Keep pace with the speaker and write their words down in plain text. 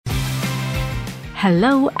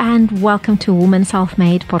Hello and welcome to Woman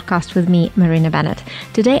Self-Made podcast with me, Marina Bennett.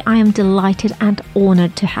 Today I am delighted and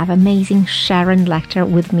honored to have amazing Sharon Lechter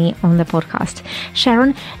with me on the podcast.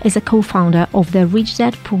 Sharon is a co-founder of the Rich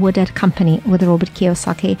Dad Poor Dad company with Robert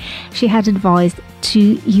Kiyosaki. She had advised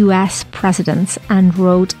 2 US presidents and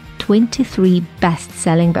wrote 23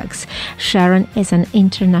 best-selling books. Sharon is an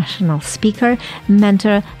international speaker,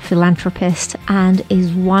 mentor, philanthropist, and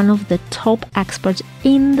is one of the top experts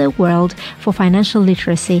in the world for financial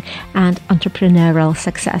literacy and entrepreneurial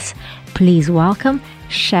success. Please welcome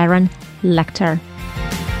Sharon Lechter.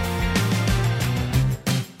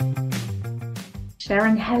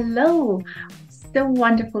 Sharon, hello. So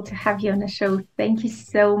wonderful to have you on the show. Thank you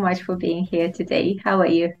so much for being here today. How are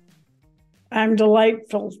you? I'm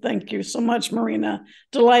delightful. Thank you so much, Marina.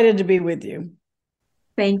 Delighted to be with you.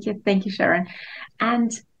 Thank you. Thank you, Sharon.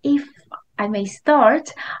 And if I may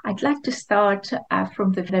start, I'd like to start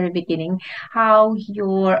from the very beginning, how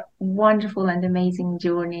your wonderful and amazing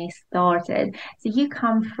journey started. So you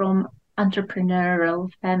come from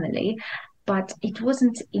entrepreneurial family, but it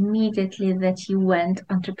wasn't immediately that you went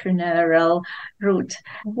entrepreneurial route.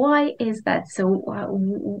 Why is that?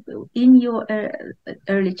 So in your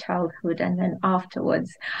early childhood and then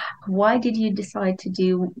afterwards, why did you decide to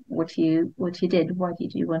do what you did? Why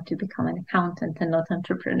did you want to become an accountant and not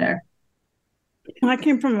entrepreneur? I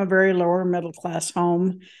came from a very lower middle class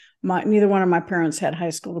home. Neither one of my parents had high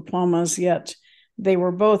school diplomas, yet they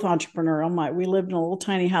were both entrepreneurial. We lived in a little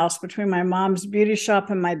tiny house between my mom's beauty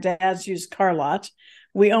shop and my dad's used car lot.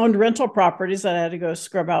 We owned rental properties that I had to go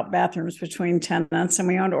scrub out bathrooms between tenants, and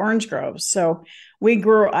we owned orange groves. So I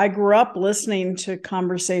grew up listening to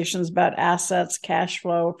conversations about assets, cash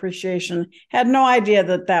flow, appreciation. Had no idea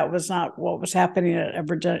that was not what was happening at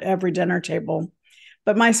every dinner table.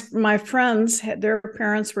 But my friends, their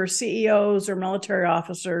parents were CEOs or military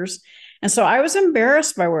officers. And so I was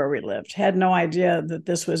embarrassed by where we lived, had no idea that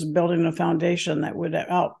this was building a foundation that would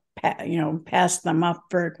pass them up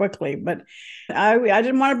very quickly. But I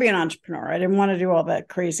didn't want to be an entrepreneur. I didn't want to do all that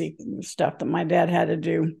crazy stuff that my dad had to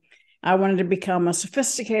do. I wanted to become a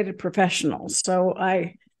sophisticated professional. So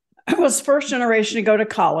I was first generation to go to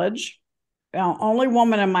college. Only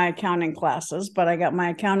woman in my accounting classes, but I got my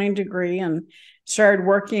accounting degree and started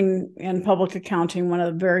working in public accounting, one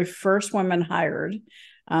of the very first women hired.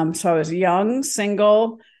 So I was young,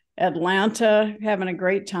 single, Atlanta, having a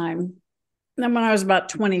great time. And then when I was about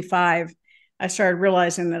 25, I started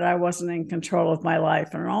realizing that I wasn't in control of my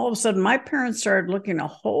life. And all of a sudden, my parents started looking a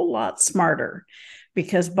whole lot smarter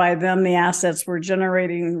because by then the assets were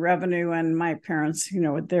generating revenue and my parents,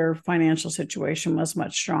 their financial situation was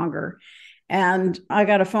much stronger. And I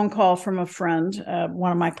got a phone call from a friend,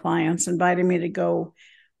 one of my clients, invited me to go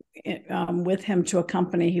with him to a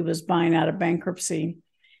company he was buying out of bankruptcy.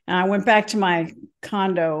 And I went back to my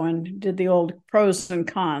condo and did the old pros and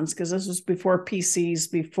cons, because this was before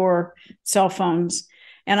PCs, before cell phones.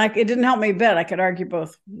 And it didn't help me a bit. I could argue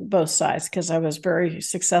both sides because I was very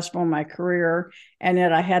successful in my career. And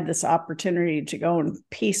yet I had this opportunity to go own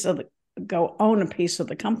a piece of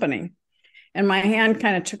the company. And my hand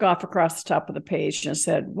kind of took off across the top of the page and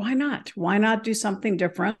said, why not? Why not do something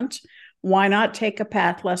different? Why not take a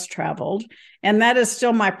path less traveled? And that is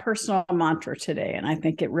still my personal mantra today. And I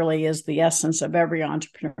think it really is the essence of every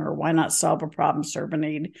entrepreneur. Why not solve a problem, serve a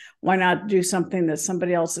need? Why not do something that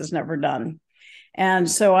somebody else has never done?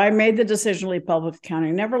 And so I made the decision to leave public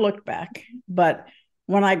accounting, never looked back. But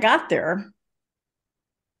when I got there,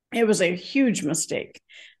 it was a huge mistake.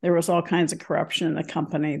 There was all kinds of corruption in the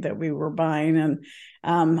company that we were buying. And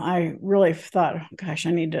I really thought, gosh,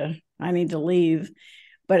 I need to leave.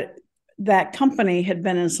 But that company had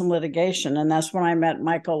been in some litigation, and that's when I met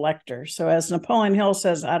Michael Lechter. So as Napoleon Hill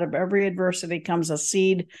says, out of every adversity comes a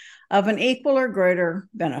seed of an equal or greater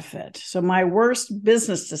benefit. So my worst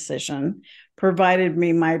business decision provided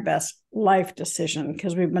me my best life decision,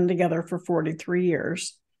 because we've been together for 43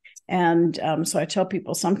 years. And so I tell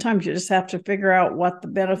people, sometimes you just have to figure out what the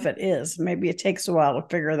benefit is. Maybe it takes a while to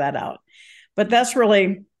figure that out. But that's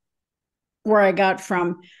really where I got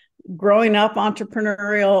from growing up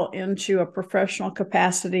entrepreneurial into a professional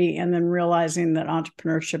capacity, and then realizing that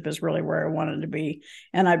entrepreneurship is really where I wanted to be.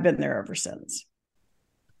 And I've been there ever since.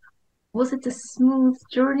 Was it a smooth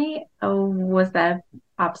journey, or was there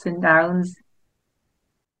ups and downs?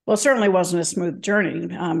 Well, it certainly wasn't a smooth journey,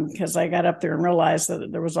 because I got up there and realized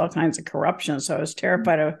that there was all kinds of corruption. So I was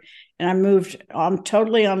terrified and I moved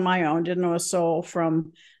totally on my own, didn't know a soul,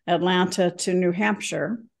 from Atlanta to New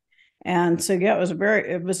Hampshire. And so, yeah,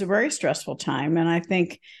 it was a very stressful time. And I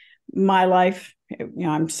think my life,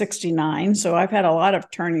 I'm 69, so I've had a lot of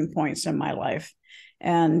turning points in my life.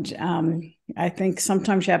 And I think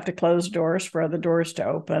sometimes you have to close doors for other doors to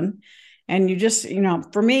open. And you just,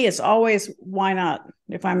 for me, it's always, why not?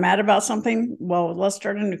 If I'm mad about something, well, let's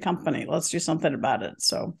start a new company. Let's do something about it.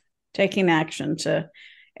 So taking action to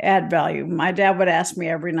add value. My dad would ask me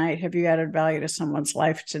every night, have you added value to someone's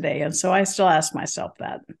life today? And so I still ask myself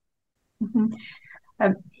that. Mm-hmm.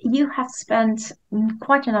 You have spent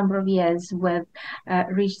quite a number of years with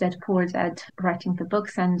Rich Dad Poor Dad writing the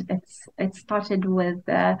books, and it started with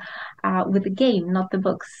the game, not the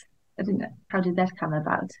books. How did that come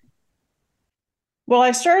about? Well,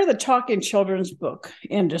 I started the talking children's book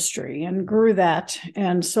industry and grew that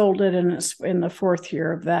and sold it in the fourth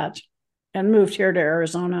year of that, and moved here to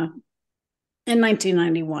Arizona in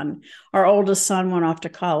 1991. Our oldest son went off to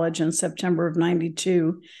college in September of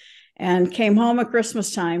 92 and came home at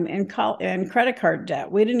Christmas time in credit card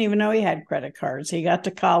debt. We didn't even know he had credit cards. He got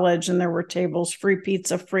to college and there were tables, free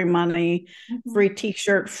pizza, free money, free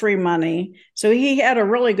t-shirt, free money. So he had a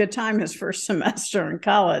really good time his first semester in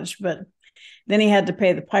college, but then he had to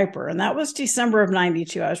pay the piper. And that was December of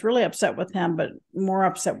 92. I was really upset with him, but more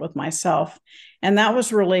upset with myself. And that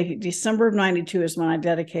was really December of 92 is when I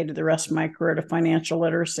dedicated the rest of my career to financial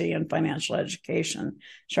literacy and financial education.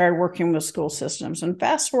 Started working with school systems. And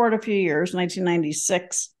fast forward a few years,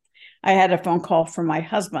 1996, I had a phone call from my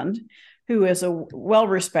husband, who is a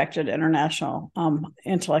well-respected international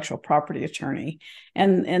intellectual property attorney.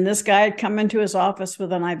 And this guy had come into his office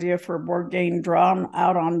with an idea for a board game drawn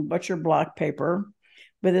out on butcher block paper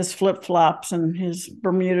with his flip-flops and his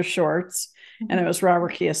Bermuda shorts. And it was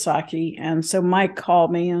Robert Kiyosaki. And so Mike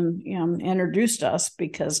called me and introduced us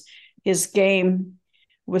because his game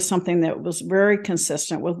was something that was very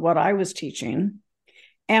consistent with what I was teaching.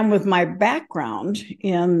 And with my background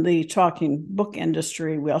in the talking book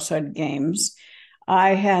industry, we also had games.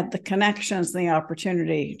 I had the connections and the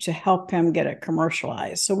opportunity to help him get it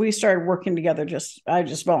commercialized. So we started working together. I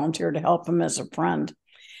just volunteered to help him as a friend.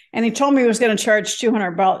 And he told me he was going to charge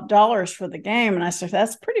 $200 for the game. And I said,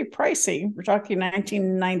 that's pretty pricey. We're talking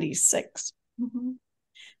 1996. Mm-hmm.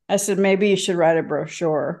 I said, maybe you should write a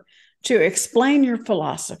brochure to explain your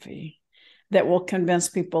philosophy that will convince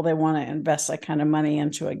people they want to invest that kind of money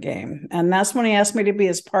into a game. And that's when he asked me to be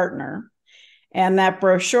his partner. And that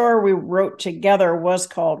brochure we wrote together was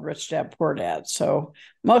called Rich Dad Poor Dad. So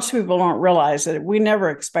most people don't realize that we never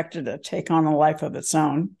expected to take on a life of its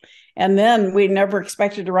own. And then we never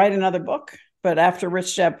expected to write another book. But after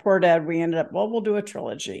Rich Dad Poor Dad, we ended up, we'll do a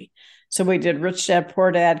trilogy. So we did Rich Dad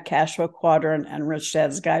Poor Dad, Cash Flow Quadrant, and Rich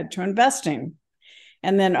Dad's Guide to Investing.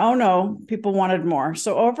 And then, oh no, people wanted more.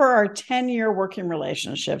 So over our 10-year working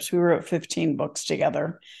relationships, we wrote 15 books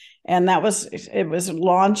together. And it was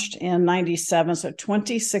launched in 97. So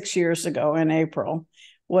 26 years ago in April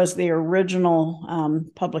was the original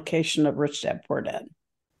publication of Rich Dad Poor Dad.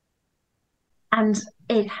 And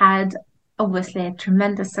it had obviously a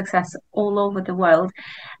tremendous success all over the world.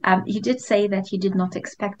 You did say that you did not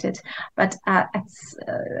expect it, but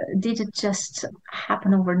did it just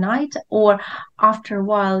happen overnight, or after a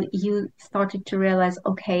while you started to realize,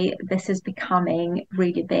 okay, this is becoming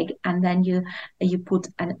really big, and then you put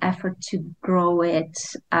an effort to grow it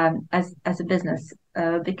as a business?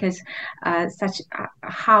 Because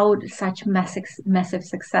such massive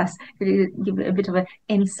success, could you give a bit of an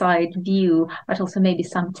inside view, but also maybe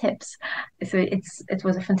some tips? So it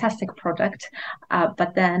was a fantastic product,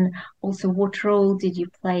 but then also, what role did you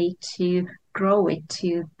play to grow it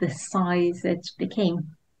to the size it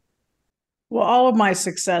became? Well, all of my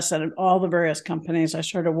success at all the various companies, I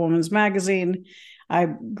started a women's magazine. I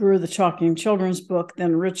grew the Talking Children's book,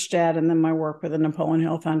 then Rich Dad, and then my work with the Napoleon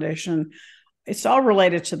Hill Foundation. It's all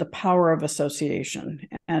related to the power of association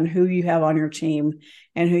and who you have on your team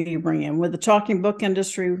and who you bring in. With the talking book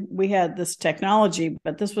industry, we had this technology,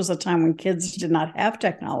 but this was a time when kids did not have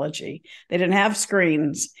technology. They didn't have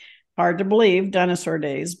screens. Hard to believe, dinosaur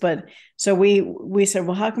days. But so we said,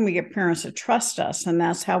 well, how can we get parents to trust us? And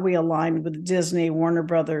that's how we aligned with Disney, Warner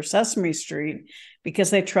Brothers, Sesame Street,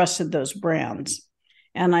 because they trusted those brands.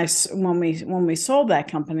 And when we sold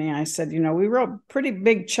that company, I said, we wrote pretty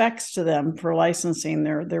big checks to them for licensing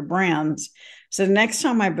their brands. So next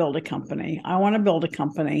time I build a company, I want to build a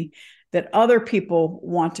company that other people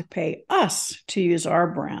want to pay us to use our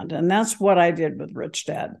brand. And that's what I did with Rich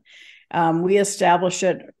Dad. We established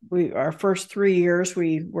it. Our first 3 years,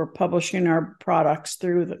 we were publishing our products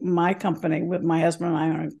through my company with my husband and I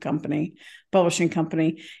own a company, publishing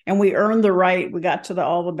company, and we earned the right. We got to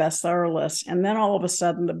all the bestseller lists, and then all of a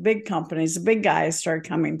sudden, the big companies, the big guys, started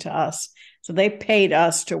coming to us. So they paid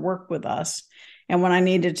us to work with us. And when I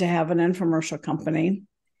needed to have an infomercial company,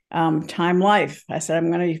 Time Life. I said,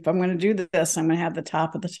 if I'm going to do this, I'm going to have the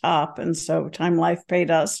top of the top. And so Time Life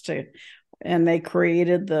paid us and they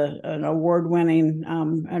created an award-winning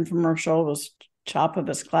infomercial. It was top of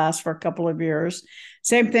its class for a couple of years.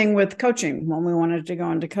 Same thing with coaching. When we wanted to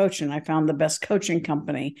go into coaching, I found the best coaching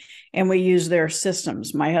company and we used their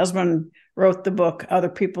systems. My husband wrote the book, Other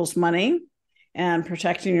People's Money and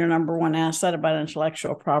Protecting Your Number One Asset, about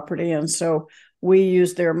intellectual property. And so we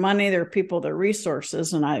use their money, their people, their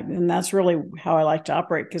resources. And that's really how I like to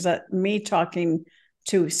operate, because that me talking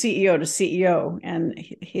to CEO, and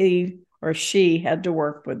he or she had to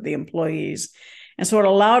work with the employees. And so it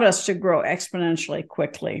allowed us to grow exponentially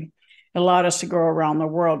quickly. It allowed us to grow around the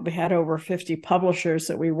world. We had over 50 publishers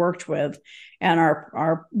that we worked with, and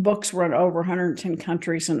our books were in over 110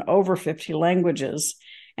 countries and over 50 languages.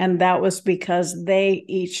 And that was because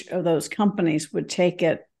each of those companies would take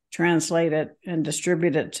it, translate it, and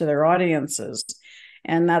distribute it to their audiences.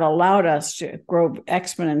 And that allowed us to grow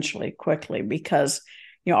exponentially quickly, because,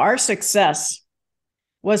 our success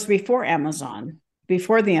was before Amazon,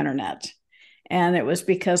 before the internet. And it was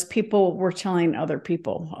because people were telling other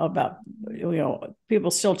people about,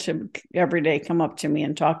 people still every day come up to me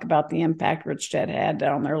and talk about the impact Rich Dad had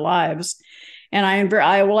on their lives. And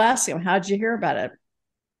I will ask them, how'd you hear about it?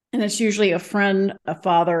 And it's usually a friend, a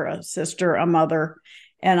father, a sister, a mother.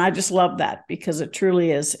 And I just love that, because it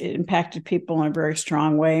truly it impacted people in a very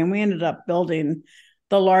strong way. And we ended up building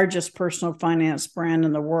the largest personal finance brand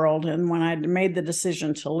in the world. And when I made the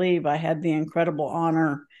decision to leave, I had the incredible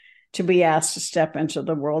honor to be asked to step into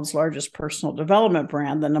the world's largest personal development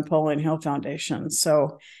brand, the Napoleon Hill Foundation.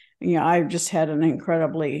 So, I've just had an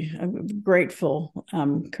incredibly grateful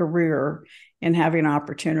career in having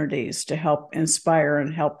opportunities to help inspire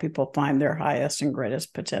and help people find their highest and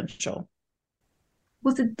greatest potential.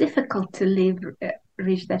 Was it difficult to leave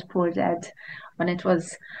Rich Dad Poor Dad when it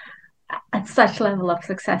was at such level of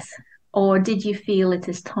success, or did you feel it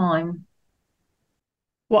is time?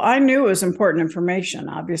 Well, I knew it was important information,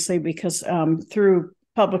 obviously, because through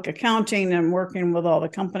public accounting and working with all the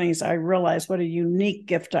companies, I realized what a unique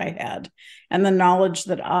gift I had, and the knowledge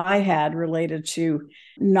that I had related to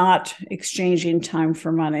not exchanging time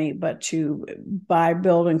for money, but to buy,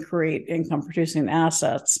 build, and create income-producing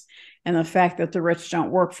assets. And the fact that the rich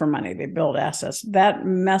don't work for money, they build assets. That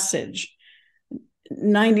message,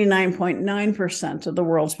 99.9% of the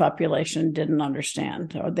world's population didn't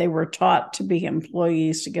understand. They were taught to be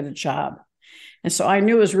employees to get a job. And so I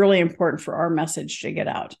knew it was really important for our message to get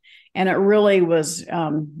out. And it really was,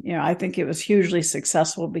 I think it was hugely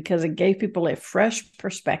successful, because it gave people a fresh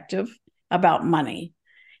perspective about money.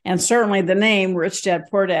 And certainly the name Rich Dad,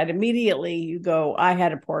 Poor Dad, immediately you go, I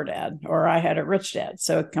had a poor dad, or I had a rich dad.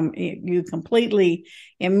 So you completely,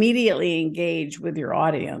 immediately engage with your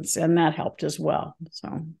audience, and that helped as well. So,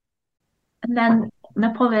 and then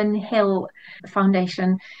Napoleon Hill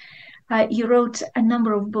Foundation, you wrote a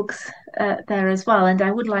number of books there as well, and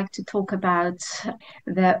I would like to talk about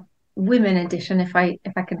the women edition, if I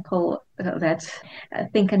can call that,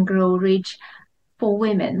 Think and Grow Rich for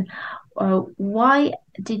Women. Why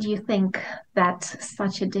did you think that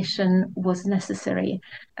such edition was necessary?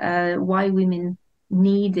 Why women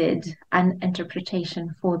needed an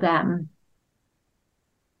interpretation for them?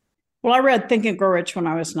 Well, I read Think and Grow Rich when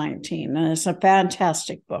I was 19, and it's a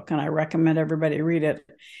fantastic book, and I recommend everybody read it.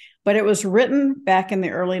 But it was written back in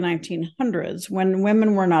the early 1900s when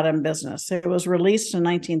women were not in business. It was released in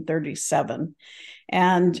 1937.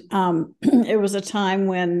 And it was a time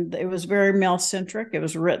when it was very male-centric. It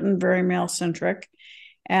was written very male-centric.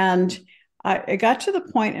 And it got to the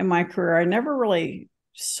point in my career, I never really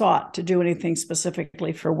sought to do anything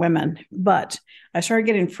specifically for women, but I started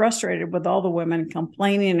getting frustrated with all the women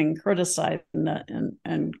complaining and criticizing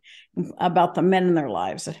and about the men in their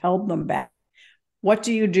lives that held them back. What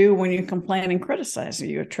do you do when you complain and criticize?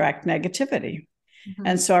 You attract negativity. Mm-hmm.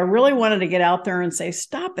 And so I really wanted to get out there and say,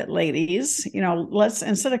 stop it, ladies. Let's,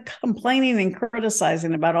 instead of complaining and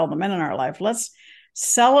criticizing about all the men in our life, let's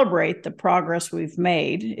celebrate the progress we've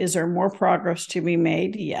made. Is there more progress to be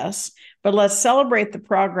made? Yes. But let's celebrate the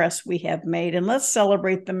progress we have made, and let's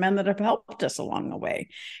celebrate the men that have helped us along the way.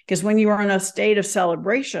 Because when you are in a state of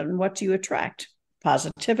celebration, what do you attract?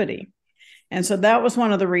 Positivity. And so that was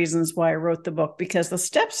one of the reasons why I wrote the book, because the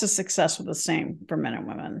steps to success were the same for men and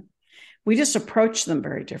women. We just approach them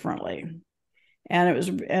very differently.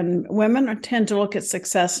 And women tend to look at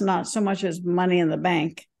success not so much as money in the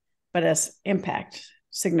bank, but as impact,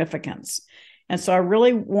 significance. And so I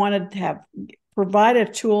really wanted to provide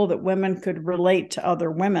a tool that women could relate to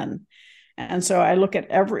other women. And so I look at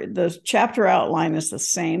the chapter outline is the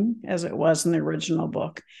same as it was in the original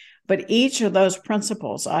book. But each of those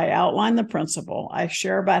principles, I outline the principle. I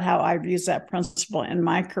share about how I've used that principle in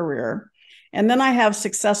my career. And then I have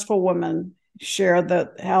successful women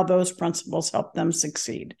share how those principles help them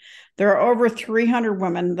succeed. There are over 300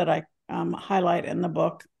 women that I highlight in the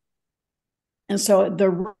book. And so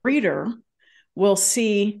the reader will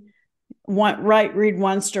see read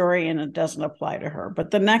one story and it doesn't apply to her.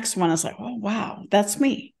 But the next one is like, oh, wow, that's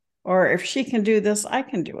me. Or if she can do this, I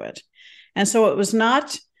can do it. And so it was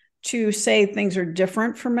not to say things are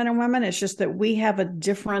different for men and women. It's just that we have a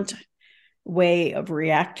different way of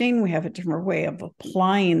reacting. We have a different way of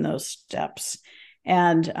applying those steps.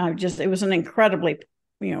 And it was an incredibly,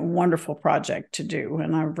 wonderful project to do.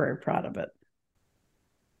 And I'm very proud of it.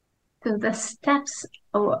 So the steps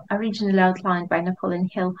originally outlined by Napoleon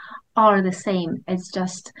Hill are the same. It's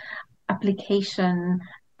just application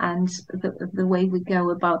and the way we go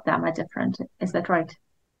about them are different. Is that right?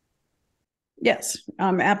 Yes,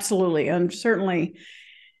 absolutely. And certainly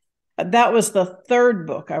that was the third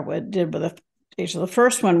book I did with the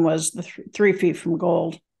first one was the 3 Feet from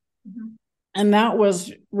Gold. Mm-hmm. And that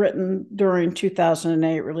was written during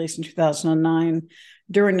 2008, released in 2009,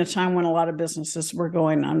 during the time when a lot of businesses were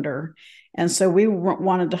going under. And so we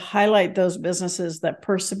wanted to highlight those businesses that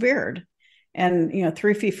persevered. And,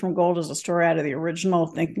 3 Feet from Gold is a story out of the original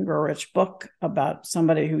Think and Grow Rich book about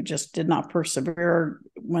somebody who just did not persevere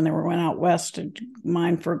when they went out west to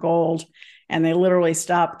mine for gold. And they literally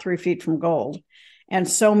stopped 3 feet from gold. And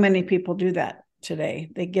so many people do that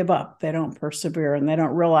today. They give up, they don't persevere, and they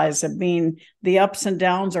don't realize that the ups and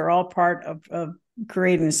downs are all part of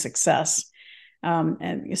creating success.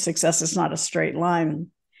 And success is not a straight line.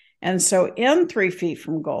 And so in 3 Feet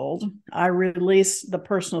from Gold, I released the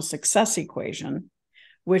personal success equation,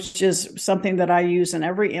 which is something that I use in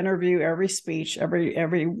every interview, every speech,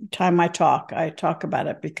 every time I talk about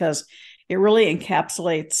it because it really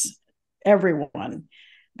encapsulates everyone.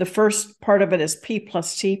 The first part of it is P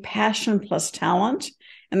plus T, passion plus talent.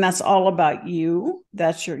 And that's all about you.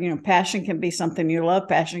 That's your, passion can be something you love.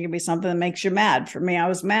 Passion can be something that makes you mad. For me, I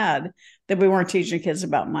was mad that we weren't teaching kids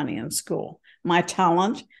about money in school. My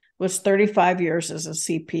talent was 35 years as a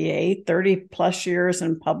CPA, 30 plus years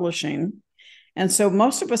in publishing. And so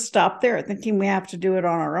most of us stop there thinking we have to do it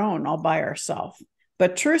on our own, all by ourselves.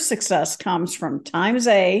 But true success comes from times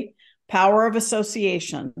A, power of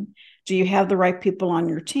association. Do you have the right people on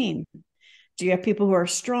your team? Do you have people who are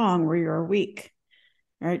strong where you're weak?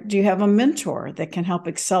 Right? Do you have a mentor that can help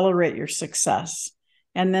accelerate your success?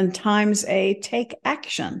 And then times A, take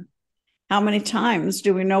action. How many times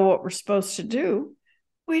do we know what we're supposed to do?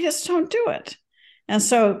 We just don't do it. And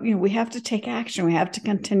so, we have to take action. We have to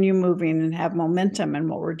continue moving and have momentum in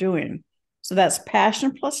what we're doing. So that's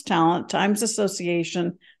passion plus talent times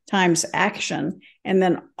association times action. And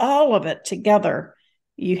then all of it together,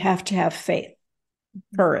 you have to have faith,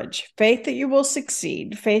 courage, faith that you will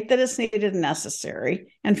succeed, faith that is needed and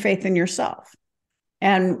necessary, and faith in yourself.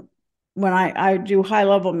 And when I do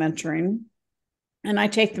high-level mentoring, and I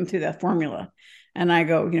take them through that formula, and I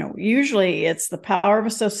go, usually it's the power of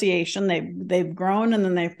association. They've grown and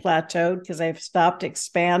then they've plateaued because they've stopped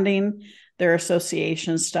expanding their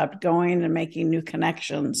associations, stopped going and making new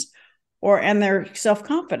connections, and their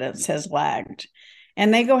self-confidence has lagged.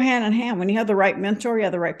 And they go hand in hand. When you have the right mentor, you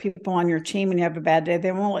have the right people on your team, and you have a bad day,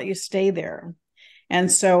 they won't let you stay there.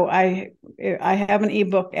 And so I have an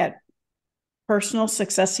ebook at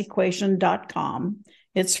personalsuccessequation.com.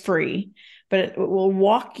 It's free, but it will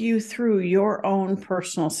walk you through your own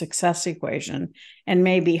personal success equation and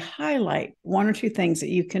maybe highlight one or two things that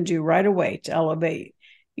you can do right away to elevate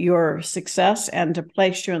your success and to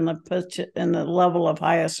place you in the level of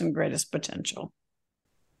highest and greatest potential.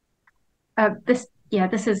 This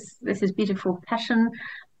is beautiful. Passion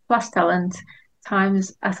plus talent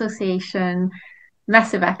times association,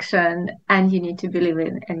 massive action, and you need to believe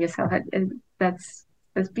in yourself. That's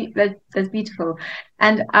beautiful.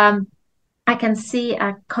 And I can see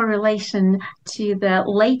a correlation to the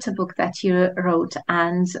later book that you wrote,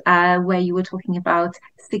 and where you were talking about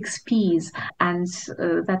 6 Ps, and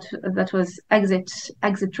that was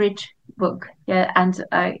Exit Rich book. Yeah, and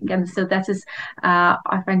again, so that is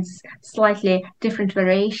I find slightly different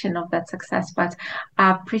variation of that success, but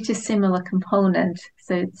a pretty similar component.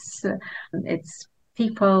 So it's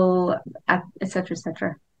people, etc.,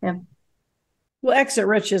 etc. Yeah. Well, Exit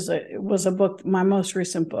Rich was a book, my most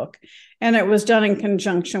recent book, and it was done in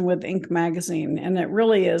conjunction with Inc. magazine. And it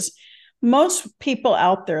really is, most people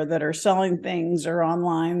out there that are selling things or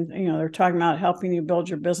online, they're talking about helping you build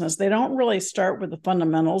your business. They don't really start with the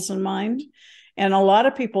fundamentals in mind. And a lot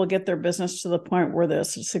of people get their business to the point where they're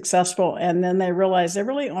successful, and then they realize they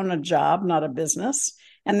really own a job, not a business.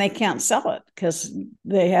 and they can't sell it because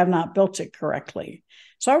they have not built it correctly.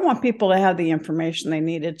 So I want people to have the information they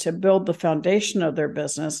needed to build the foundation of their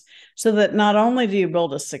business so that not only do you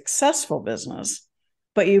build a successful business,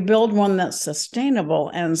 but you build one that's sustainable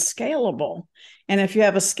and scalable. And if you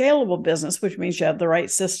have a scalable business, which means you have the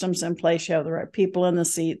right systems in place, you have the right people in the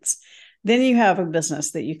seats, then you have a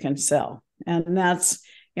business that you can sell. And that's,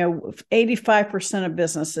 85% of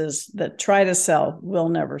businesses that try to sell will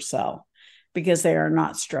never sell because they are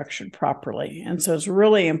not structured properly. And so it's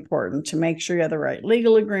really important to make sure you have the right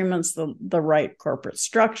legal agreements, the right corporate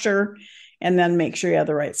structure, and then make sure you have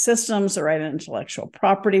the right systems, the right intellectual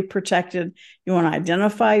property protected. You want to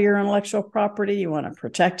identify your intellectual property, you want to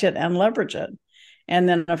protect it and leverage it. And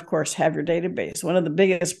then, of course, have your database. One of the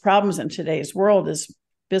biggest problems in today's world is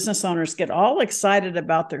business owners get all excited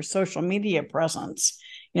about their social media presence,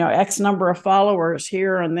 X number of followers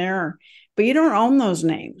here and there, but you don't own those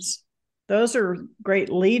names. Those are great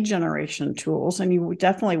lead generation tools, and you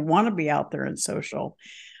definitely want to be out there in social,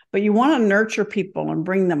 but you want to nurture people and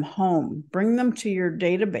bring them home, bring them to your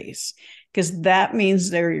database, because that means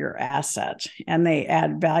they're your asset and they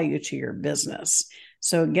add value to your business.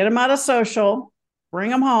 So get them out of social,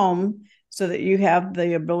 bring them home so that you have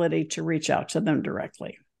the ability to reach out to them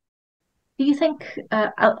directly. Do you think a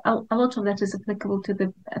lot of that is applicable to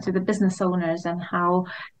the business owners and how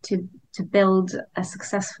to build a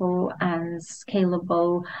successful and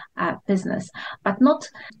scalable business? But not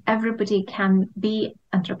everybody can be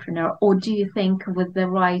entrepreneur. Or do you think with the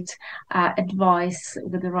right advice,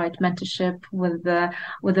 with the right mentorship, with the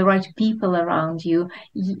right people around you,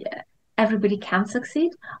 everybody can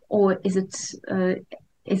succeed? Or is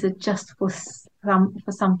it just for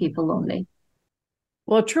some people only?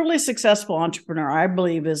 Well, a truly successful entrepreneur, I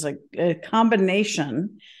believe, is a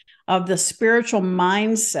combination of the spiritual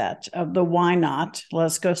mindset of the why not,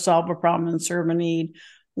 let's go solve a problem and serve a need,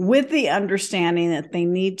 with the understanding that they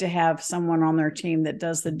need to have someone on their team that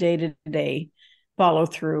does the day-to-day follow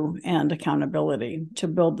through and accountability to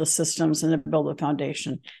build the systems and to build the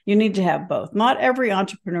foundation. You need to have both. Not every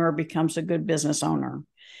entrepreneur becomes a good business owner,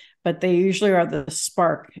 but they usually are the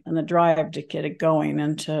spark and the drive to get it going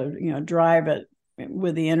and to, drive it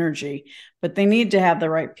with the energy. But they need to have the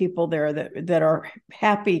right people there that are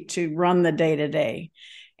happy to run the day-to-day.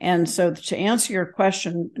 And so to answer your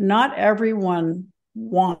question, not everyone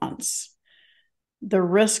wants the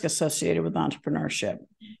risk associated with entrepreneurship.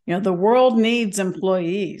 The world needs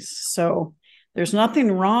employees. So there's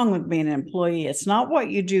nothing wrong with being an employee. It's not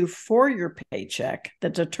what you do for your paycheck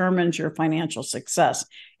that determines your financial success.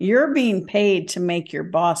 You're being paid to make your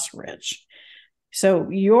boss rich. So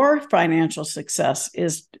your financial success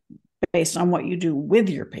is based on what you do with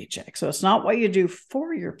your paycheck. So it's not what you do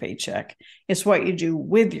for your paycheck. It's what you do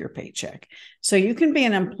with your paycheck. So you can be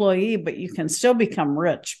an employee, but you can still become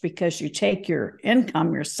rich because you take your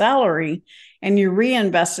income, your salary, and you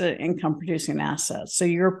reinvest it in income producing assets. So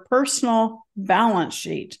your personal balance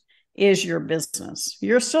sheet is your business.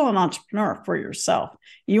 You're still an entrepreneur for yourself.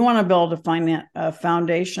 You want to build a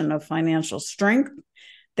foundation of financial strength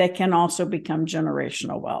that can also become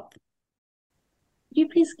generational wealth. Could you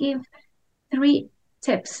please give 3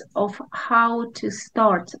 tips of how to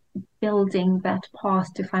start building that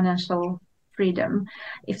path to financial freedom?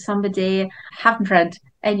 If somebody haven't read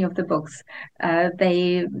any of the books,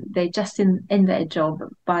 they just in their job,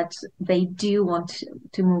 but they do want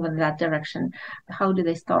to move in that direction, how do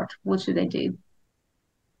they start? What should they do?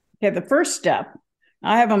 Okay, the first step,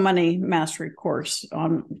 I have a money mastery course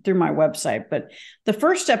through my website, but the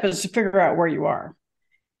first step is to figure out where you are.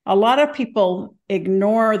 A lot of people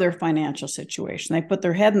ignore their financial situation. They put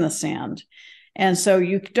their head in the sand. And so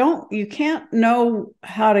you can't know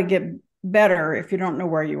how to get better if you don't know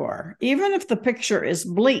where you are. Even if the picture is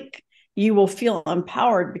bleak, you will feel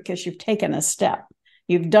empowered because you've taken a step.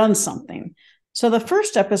 You've done something. So the first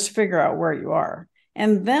step is to figure out where you are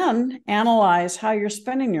and then analyze how you're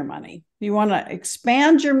spending your money. You want to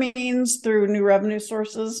expand your means through new revenue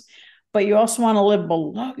sources, but you also want to live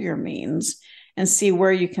below your means and see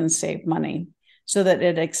where you can save money so that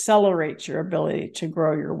it accelerates your ability to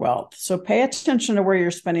grow your wealth. So pay attention to where you're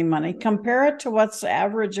spending money, compare it to what's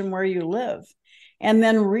average and where you live, and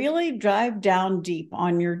then really dive down deep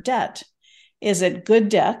on your debt. Is it good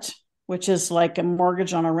debt, which is like a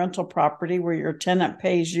mortgage on a rental property where your tenant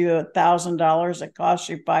pays you $1,000, it costs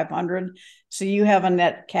you $500, so you have a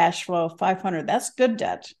net cash flow of $500. That's good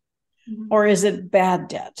debt. Mm-hmm. Or is it bad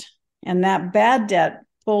debt? And that bad debt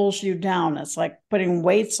pulls you down. It's like putting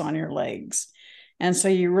weights on your legs. And so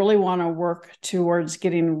you really want to work towards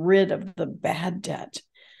getting rid of the bad debt.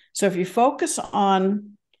 So if you focus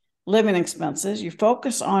on living expenses, you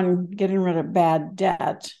focus on getting rid of bad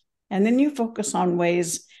debt, and then you focus on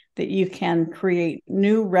ways that you can create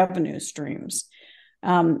new revenue streams.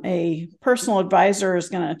 A personal advisor is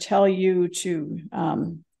going to tell you to,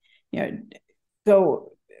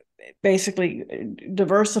 go basically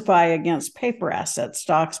diversify against paper assets,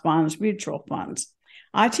 stocks, bonds, mutual funds.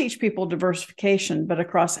 I teach people diversification, but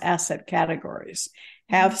across asset categories.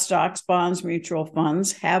 Have stocks, bonds, mutual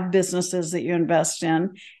funds, have businesses that you invest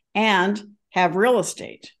in, and have real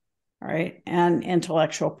estate, right? And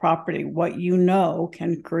intellectual property. What you know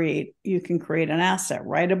can create, you can create an asset,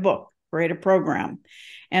 write a book, create a program.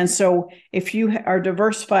 And so if you are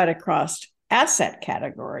diversified across asset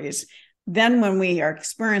categories, then when we are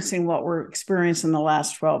experiencing what we're experiencing the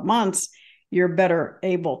last 12 months, you're better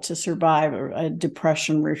able to survive a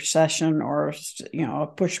depression, recession, or a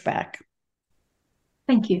pushback.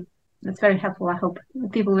 Thank you. That's very helpful. I hope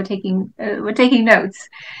people were taking notes.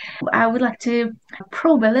 I would like to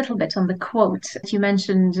probe a little bit on the quote that you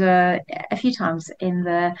mentioned a few times in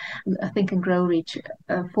the Think and Grow Rich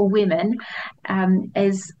for women,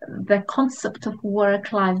 is the concept of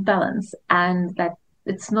work-life balance, and that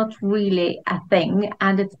it's not really a thing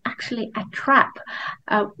and it's actually a trap.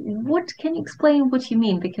 What can you explain what you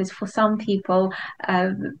mean? Because for some people,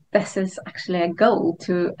 this is actually a goal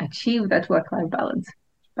to achieve that work-life balance,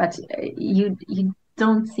 but you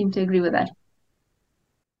don't seem to agree with that.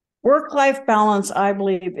 Work-life balance, I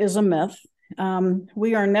believe, is a myth.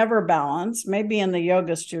 We are never balanced, maybe in the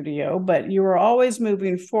yoga studio, but you are always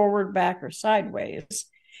moving forward, back, or sideways.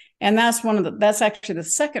 And that's actually the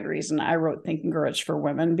second reason I wrote Think and Grow Rich for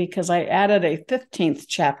Women, because I added a 15th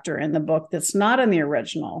chapter in the book that's not in the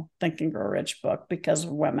original Think and Grow Rich book because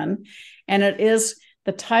of women. And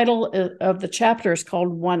the title of the chapter is called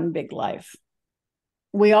One Big Life.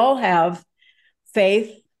 We all have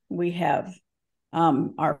faith. We have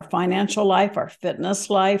our financial life, our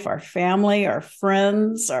fitness life, our family, our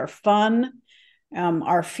friends, our fun,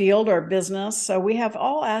 our field, our business. So we have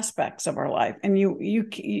all aspects of our life, and you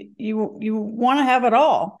want to have it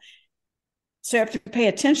all. So you have to pay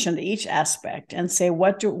attention to each aspect and say,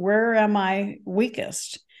 where am I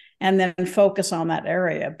weakest? And then focus on that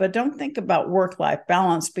area. But don't think about work-life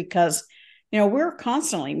balance, because we're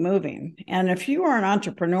constantly moving. And if you are an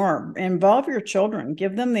entrepreneur, involve your children,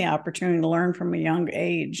 give them the opportunity to learn from a young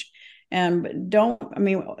age. And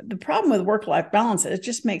the problem with work-life balance, it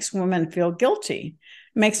just makes women feel guilty.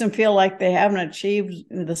 It makes them feel like they haven't achieved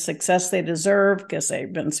the success they deserve because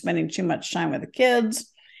they've been spending too much time with the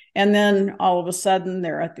kids. And then all of a sudden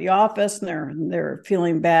they're at the office and they're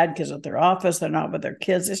feeling bad because at their office, they're not with their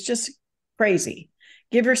kids. It's just crazy.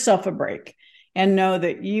 Give yourself a break and know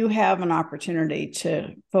that you have an opportunity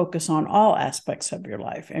to focus on all aspects of your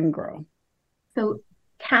life and grow. So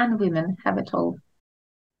can women have it all?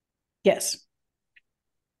 Yes.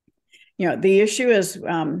 The issue is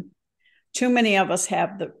too many of us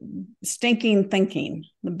have the stinking thinking,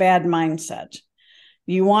 the bad mindset.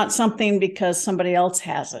 You want something because somebody else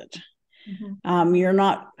has it. Mm-hmm.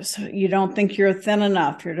 You don't think you're thin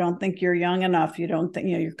enough. You don't think you're young enough. You don't think,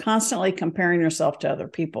 you're constantly comparing yourself to other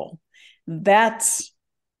people. That's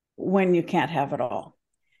when you can't have it all.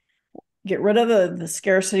 Get rid of the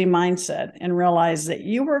scarcity mindset and realize that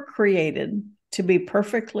you were created to be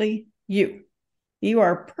perfectly you. You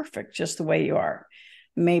are perfect just the way you are.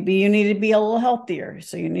 Maybe you need to be a little healthier,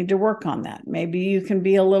 so you need to work on that. Maybe you can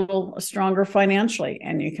be a little stronger financially,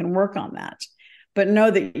 and you can work on that. But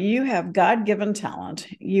know that you have God-given talent.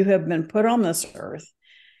 You have been put on this earth,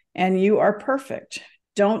 and you are perfect.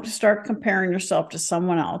 Don't start comparing yourself to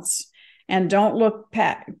someone else, and don't look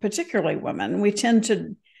particularly women. We tend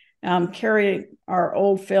to carry our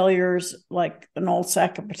old failures like an old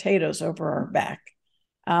sack of potatoes over our back.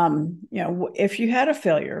 If you had a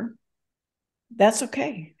failure, that's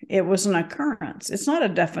okay. It was an occurrence. It's not a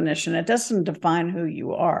definition. It doesn't define who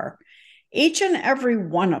you are. Each and every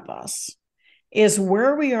one of us is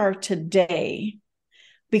where we are today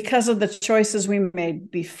because of the choices we made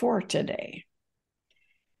before today.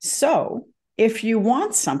 So if you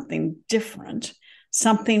want something different,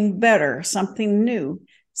 something better, something new,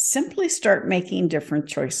 simply start making different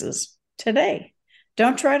choices today.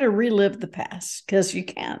 Don't try to relive the past, because you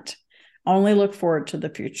can't. Only look forward to the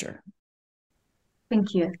future.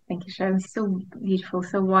 Thank you, Sharon. So beautiful,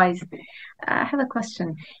 so wise. I have a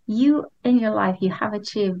question. You, in your life, you have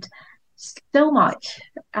achieved so much.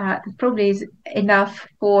 Probably is enough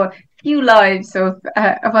for few lives of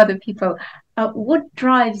other people. What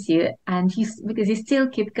drives you? And because you still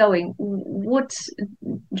keep going. What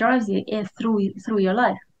drives you through your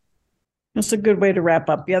life? That's a good way to wrap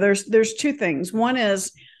up. Yeah, there's two things. One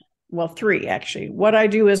is well, three actually. What I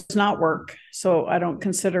do is not work, so I don't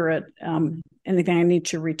consider it anything I need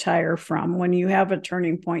to retire from. When you have a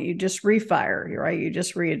turning point, you just refire, right? You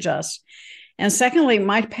just readjust. And secondly,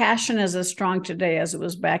 my passion is as strong today as it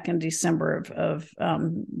was back in December of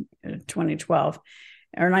 2012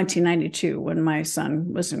 or 1992 when my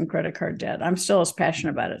son was in credit card debt. I'm still as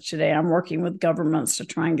passionate about it today. I'm working with governments to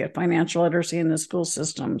try and get financial literacy in the school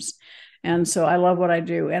systems. And so I love what I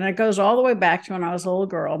do. And it goes all the way back to when I was a little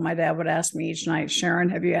girl. My dad would ask me each night, Sharon,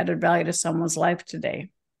 have you added value to someone's life today?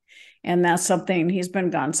 And that's something, he's been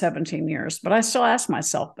gone 17 years, but I still ask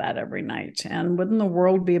myself that every night. And wouldn't the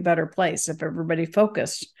world be a better place if everybody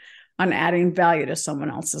focused on adding value to someone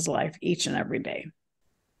else's life each and every day?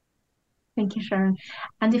 Thank you, Sharon.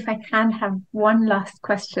 And if I can have one last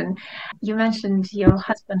question, you mentioned your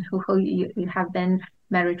husband who you have been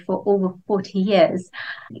married for over 40 years.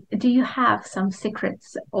 Do you have some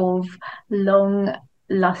secrets of long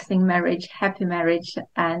lasting marriage,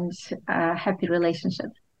 and happy relationship?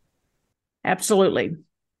 Absolutely.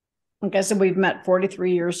 Like I said, we've met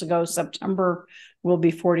 43 years ago. September will be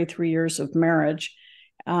 43 years of marriage.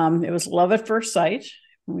 It was love at first sight.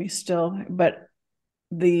 But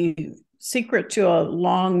the secret to a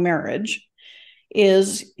long marriage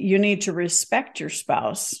is you need to respect your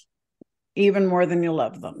spouse even more than you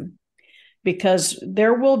love them, because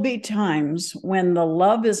there will be times when the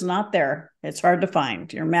love is not there. It's hard to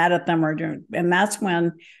find. You're mad at them and that's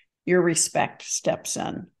when your respect steps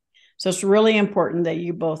in. So it's really important that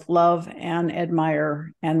you both love and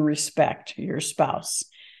admire and respect your spouse.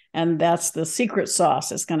 And that's the secret sauce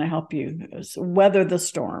that's going to help you weather the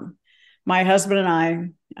storm. My husband and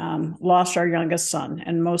I lost our youngest son,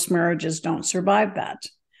 and most marriages don't survive that.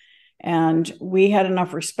 And we had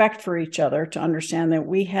enough respect for each other to understand that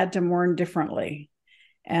we had to mourn differently.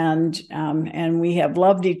 And we have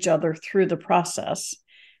loved each other through the process.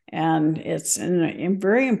 And it's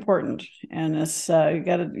very important. And it's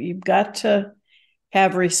you've got to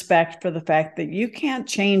have respect for the fact that you can't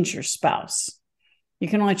change your spouse. You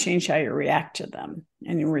can only change how you react to them,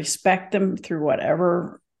 and you respect them through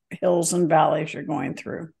whatever hills and valleys you're going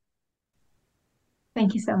through.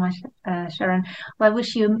 Thank you so much, Sharon. Well, I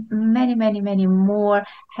wish you many, many, many more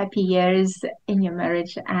happy years in your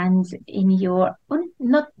marriage and in your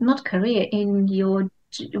not career, in your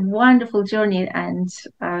wonderful journey, and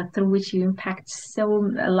through which you impact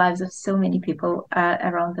lives of so many people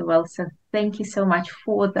around the world. So thank you so much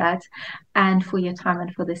for that, and for your time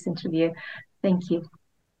and for this interview. Thank you.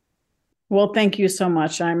 Well, thank you so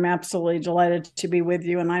much. I'm absolutely delighted to be with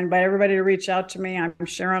you. And I invite everybody to reach out to me. I'm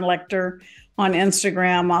Sharon Lechter on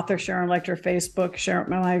Instagram, author Sharon Lechter, Facebook.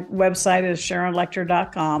 My website is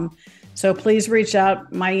sharonlechter.com. So please reach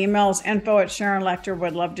out. My email is info@SharonLechter.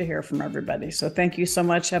 Would love to hear from everybody. So thank you so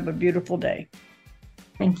much. Have a beautiful day.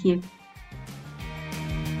 Thank you.